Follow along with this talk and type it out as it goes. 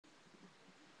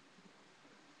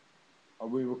Are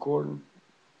we recording?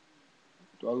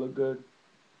 Do I look good?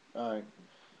 All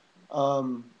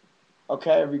right.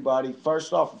 Okay, everybody.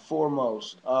 First off and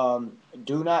foremost,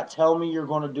 do not tell me you're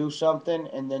going to do something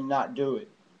and then not do it.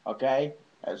 Okay?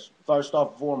 That's first off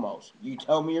and foremost. You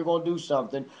tell me you're going to do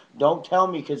something. Don't tell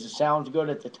me because it sounds good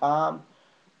at the time.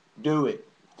 Do it.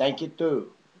 Think it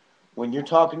through. When you're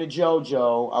talking to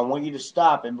JoJo, I want you to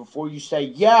stop, and before you say,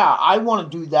 yeah, I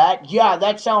want to do that. Yeah,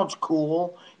 that sounds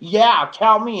cool. Yeah,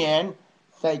 count me in.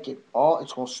 Think it all.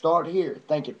 It's going to start here.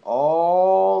 Think it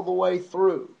all the way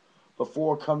through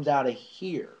before it comes out of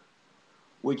here,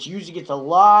 which usually gets a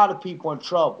lot of people in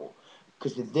trouble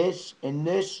because of this and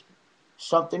this,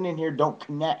 something in here don't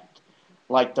connect.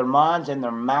 Like their minds and their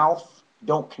mouth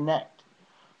don't connect.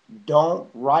 Don't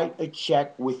write a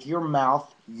check with your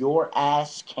mouth. Your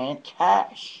ass can't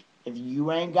cash. If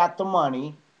you ain't got the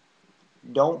money,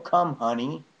 don't come,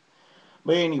 honey.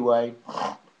 But anyway,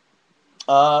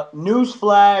 news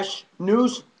flash.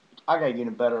 I gotta get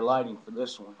a better lighting for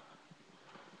this one.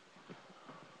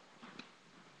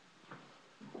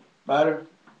 Better?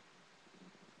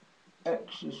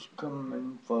 X is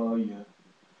coming for you.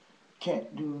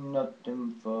 Can't do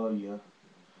nothing for you.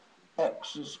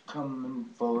 X is coming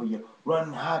for you.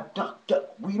 Run, hot, duck,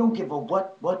 duck. We don't give a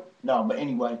what. No, but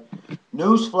anyway.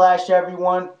 Newsflash,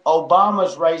 everyone.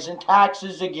 Obama's raising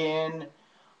taxes again.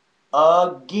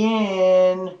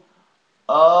 Again.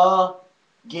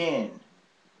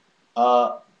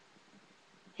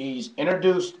 He's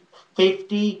introduced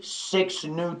 56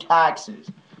 new taxes.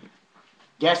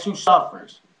 Guess who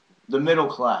suffers? The middle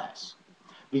class.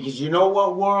 Because you know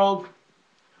what, world?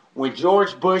 When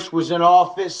George Bush was in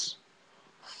office,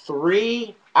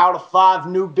 3 out of 5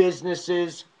 new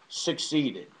businesses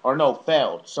succeeded. Or no,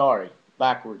 failed. Sorry.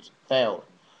 Backwards. Failed.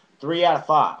 3 out of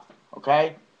 5.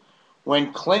 Okay?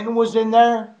 When Clinton was in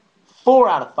there, 4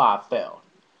 out of 5 failed.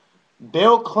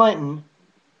 Bill Clinton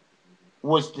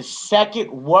was the second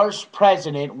worst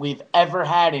president we've ever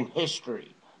had in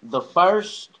history. The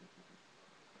first,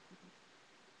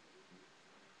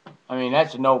 I mean,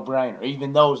 that's a no-brainer.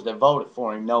 Even those that voted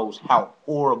for him knows how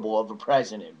horrible of a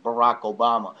president Barack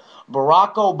Obama.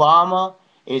 Barack Obama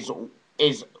is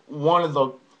one of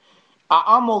the... I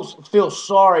almost feel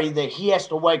sorry that he has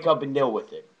to wake up and deal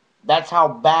with it. That's how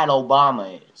bad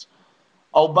Obama is.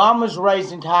 Obama's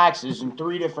raising taxes in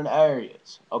 3 different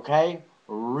areas, okay?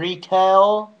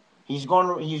 Retail, there's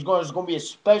going to be a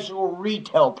special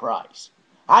retail price.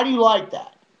 How do you like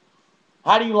that?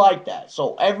 How do you like that?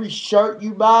 So every shirt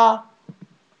you buy,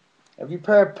 every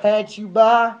pair of pants you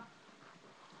buy,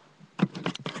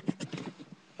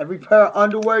 every pair of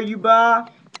underwear you buy,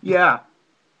 yeah.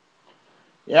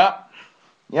 Yep,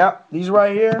 these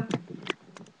right here.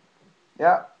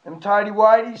 Yep, them tidy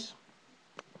whities.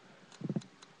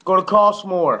 Going to cost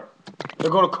more. They're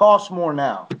going to cost more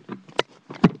now.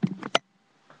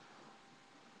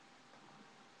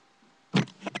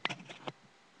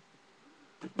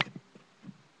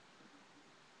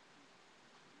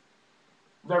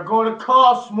 They're going to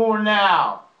cost more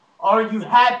now. Are you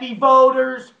happy,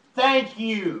 voters? Thank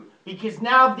you. Because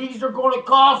now these are going to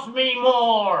cost me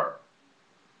more.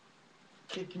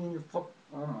 Kicking your fuck.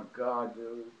 Oh my God,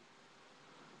 dude.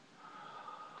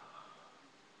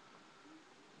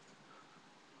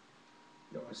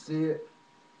 You want to see it?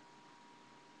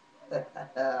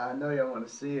 I know you want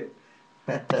to see it.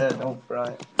 Don't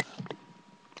front.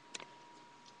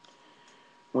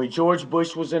 When George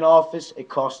Bush was in office, it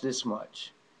cost this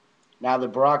much. Now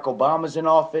that Barack Obama's in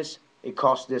office, it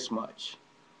costs this much.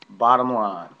 Bottom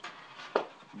line.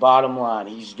 Bottom line.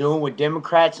 He's doing what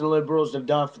Democrats and liberals have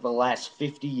done for the last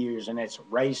 50 years, and that's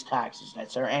raise taxes.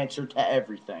 That's their answer to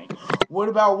everything. What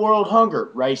about world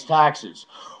hunger? Raise taxes.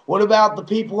 What about the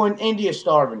people in India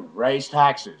starving? Raise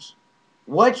taxes.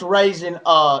 What's raising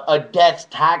a death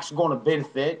tax going to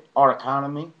benefit our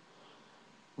economy?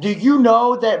 Do you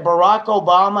know that Barack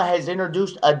Obama has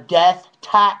introduced a death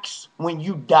tax? When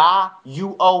you die,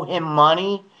 you owe him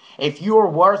money. If you are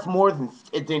worth more than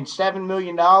 $7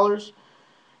 million,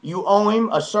 you owe him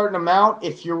a certain amount.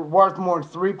 If you're worth more than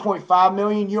 $3.5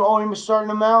 million, you owe him a certain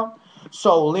amount.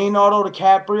 So Leonardo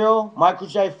DiCaprio, Michael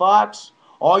J. Fox,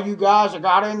 all you guys that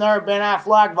got in there, Ben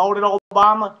Affleck, voted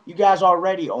Obama, you guys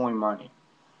already owe him money.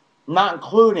 Not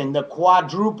including the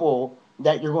quadruple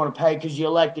that you're going to pay because you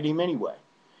elected him anyway.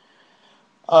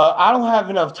 I don't have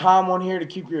enough time on here to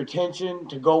keep your attention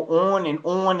to go on and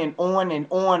on and on and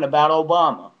on about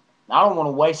Obama. I don't want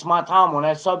to waste my time on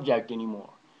that subject anymore.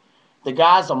 The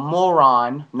guy's a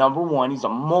moron, number one. He's a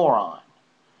moron.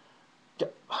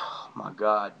 Oh, my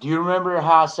God. Do you remember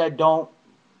how I said don't,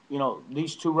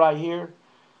 these two right here,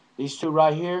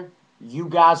 you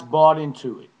guys bought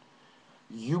into it.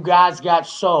 You guys got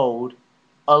sold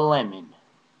a lemon.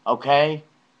 Okay?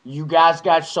 You guys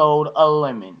got sold a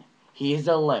lemon. He is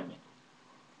a lemon.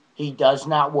 He does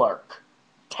not work.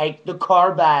 Take the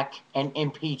car back and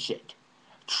impeach it.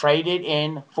 Trade it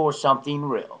in for something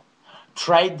real.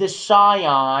 Trade the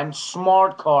Scion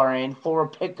smart car in for a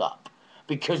pickup.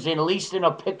 Because at least in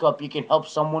a pickup you can help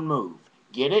someone move.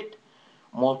 Get it?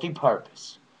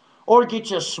 Multi-purpose. Or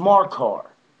get you a smart car.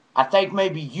 I think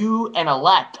maybe you and a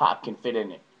laptop can fit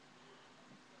in it.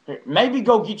 Maybe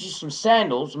go get you some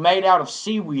sandals made out of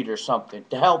seaweed or something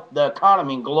to help the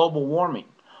economy in global warming.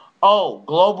 Oh,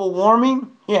 global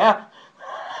warming? Yeah.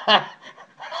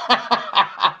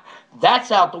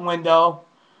 That's out the window.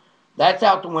 That's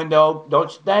out the window.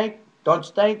 Don't you think? Don't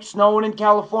you think snowing in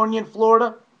California and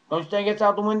Florida? Don't you think it's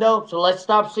out the window? So let's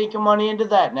stop sinking money into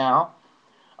that now.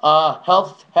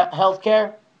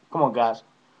 Healthcare. Come on, guys.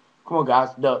 Come on, guys.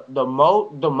 The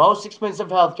most expensive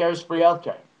healthcare is free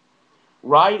healthcare.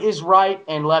 Right is right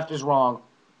and left is wrong.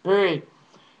 Period.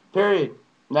 Period.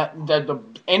 The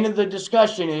end of the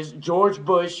discussion is George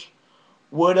Bush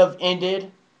would have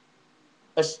ended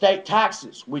estate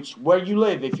taxes, which where you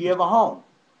live if you have a home.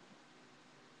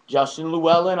 Justin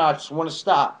Llewellyn, I just want to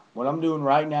stop what I'm doing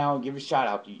right now and give a shout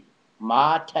out to you,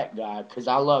 my tech guy, because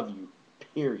I love you.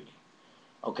 Period.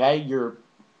 Okay, you're.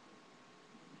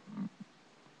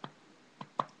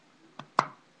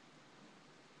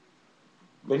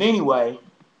 But anyway,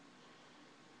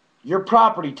 your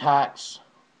property tax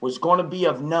was going to be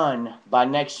of none by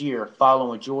next year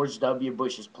following George W.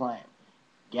 Bush's plan.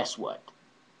 Guess what?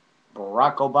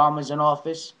 Barack Obama's in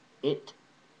office. It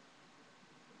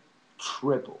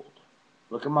tripled.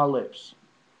 Look at my lips.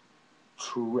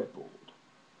 Tripled.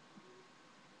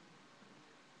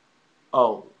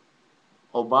 Oh,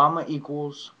 Obama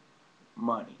equals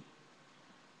money.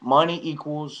 Money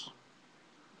equals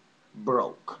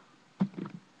broke.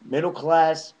 Middle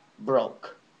class,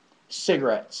 broke.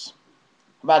 Cigarettes.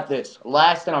 How about this?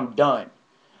 Last and I'm done.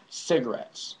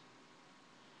 Cigarettes.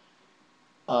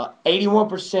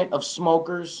 81% of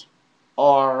smokers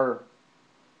are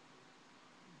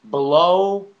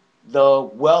below the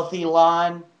wealthy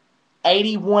line.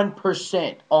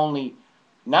 81% only.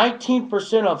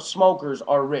 19% of smokers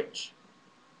are rich.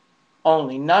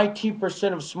 Only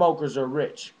 19% of smokers are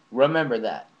rich. Remember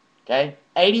that. Okay?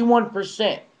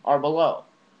 81% are below.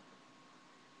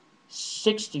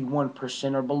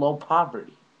 61% are below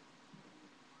poverty.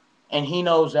 And he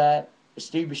knows that.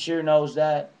 Steve Beshear knows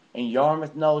that. And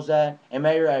Yarmouth knows that. And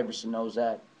Mayor Aberson knows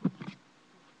that.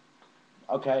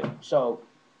 Okay, so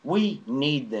we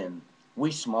need them.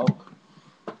 We smoke.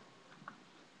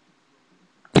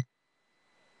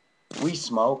 We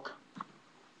smoke.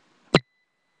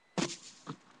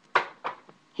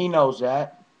 He knows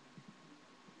that.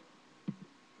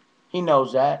 He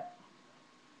knows that.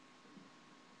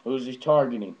 Who's he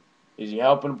targeting? Is he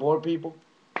helping the poor people?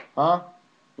 Huh?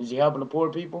 Is he helping the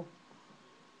poor people?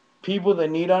 People that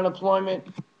need unemployment?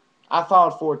 I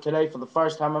thought for it today for the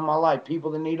first time in my life.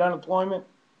 People that need unemployment?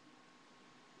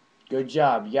 Good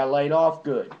job. You got laid off?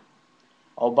 Good.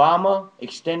 Obama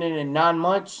extended in 9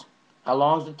 months. How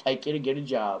long does it take you to get a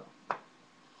job?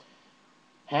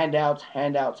 Handouts,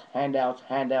 handouts, handouts,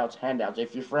 handouts, handouts.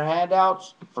 If you're for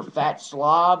handouts, for fat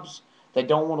slobs that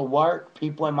don't want to work,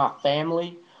 people in my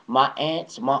family, my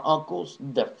aunts, my uncles,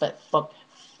 the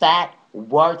fat,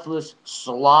 worthless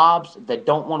slobs that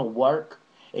don't want to work,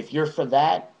 if you're for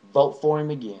that, vote for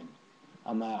him again.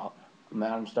 I'm out.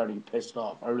 I'm starting to get pissed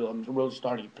off. I'm really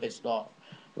starting to get pissed off.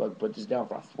 Do I put this down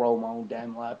before I throw my own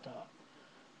damn laptop?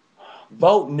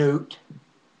 Vote Newt.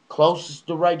 Closest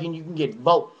to Reagan you can get.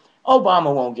 Vote.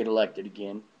 Obama won't get elected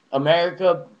again.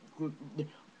 America,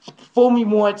 fool me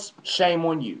once, shame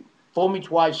on you. Fool me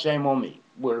twice, shame on me.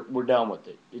 We're done with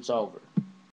it. It's over.